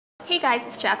Hey guys,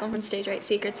 it's Jacqueline from Stage Right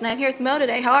Secrets, and I'm here with Mo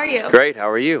today. How are you? Great, how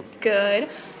are you? Good.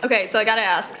 Okay, so I gotta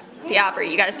ask, the Opry,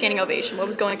 you got a standing ovation. What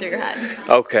was going through your head?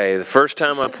 Okay, the first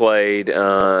time I played,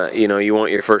 you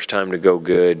want your first time to go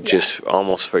good, just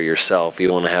almost for yourself.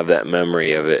 You want to have that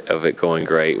memory of it going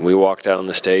great. We walked out on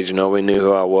the stage and nobody knew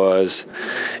who I was,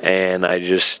 and I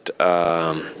just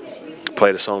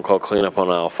played a song called "Clean Up on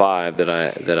Aisle 5" that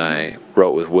I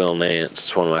wrote with Will Nance.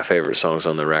 It's one of my favorite songs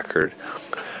on the record.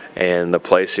 And the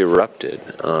place erupted.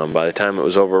 By the time it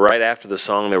was over, right after the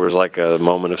song, there was like a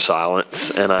moment of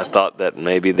silence, and I thought that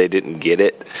maybe they didn't get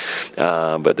it.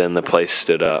 But then the place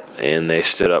stood up, and they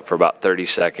stood up for about 30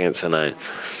 seconds, and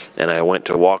I went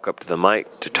to walk up to the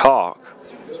mic to talk,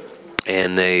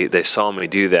 and they saw me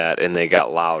do that, and they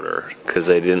got louder because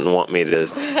they didn't want me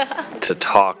to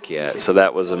talk yet. So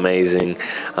that was amazing,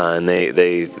 and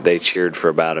they cheered for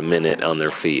about a minute on their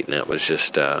feet, and that was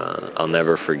just I'll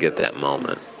never forget that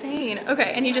moment. Insane.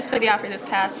 Okay, and you just played the Opry this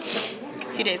past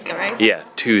few days ago, right? Yeah,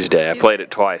 Tuesday. I played it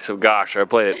twice. So gosh, I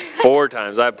played it 4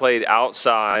 times. I played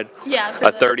outside,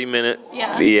 a 30-minute,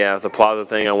 the Plaza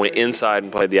thing. I went inside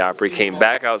and played the Opry, came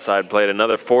back outside, played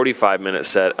another 45-minute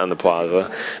set on the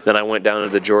Plaza. Then I went down to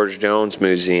the George Jones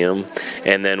Museum,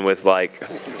 and then with like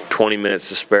 20 minutes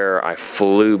to spare, I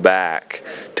flew back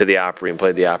to the Opry and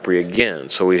played the Opry again.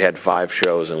 So we had 5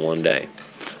 shows in one day.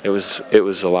 It was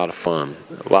a lot of fun.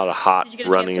 A lot of hot Did you get a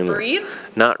running. chance to breathe?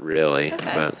 Not really,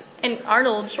 Okay. but. And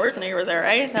Arnold Schwarzenegger was there,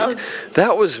 right?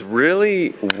 That was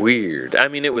really weird. I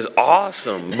mean, it was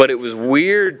awesome, but it was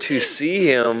weird to see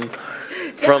him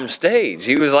from stage.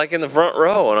 He was like in the front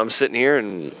row, and I'm sitting here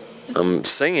and I'm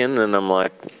singing, and I'm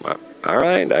like, all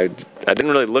right. I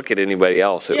didn't really look at anybody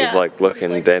else. It was like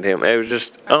looking at him. It was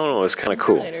just, I don't know, it was kind of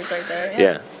cool. Right there,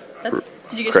 yeah.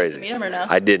 Did you get Crazy. to meet him or no?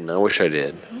 I didn't. I wish I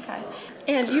did. Okay.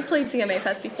 And you played CMA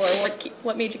Fest before.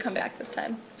 What made you come back this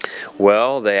time?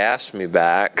 Well, they asked me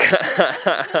back,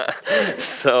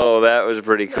 so that was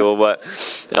pretty cool. But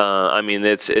I mean,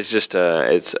 it's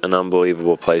it's an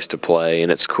unbelievable place to play,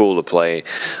 and it's cool to play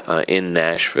in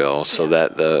Nashville, so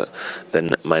that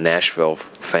my Nashville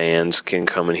fans can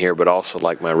come in here, but also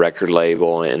like my record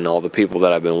label and all the people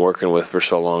that I've been working with for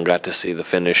so long got to see the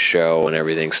finished show and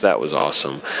everything. So that was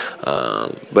awesome.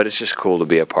 But it's just cool to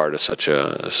be a part of such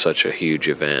a huge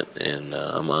event, and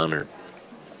I'm honored.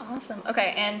 Awesome.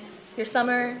 Okay, and your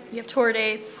summer, you have tour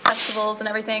dates, festivals, and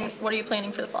everything. What are you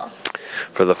planning for the fall?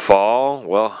 For the fall,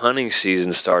 well, hunting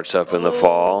season starts up in the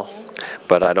fall,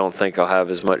 but I don't think I'll have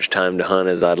as much time to hunt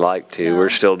as I'd like to. No. We're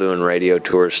still doing radio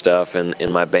tour stuff, and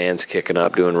my band's kicking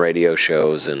up doing radio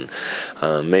shows, and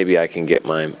maybe I can get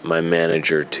my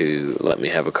manager to let me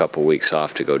have a couple weeks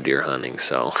off to go deer hunting.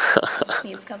 So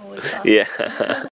needs a couple weeks off. Yeah.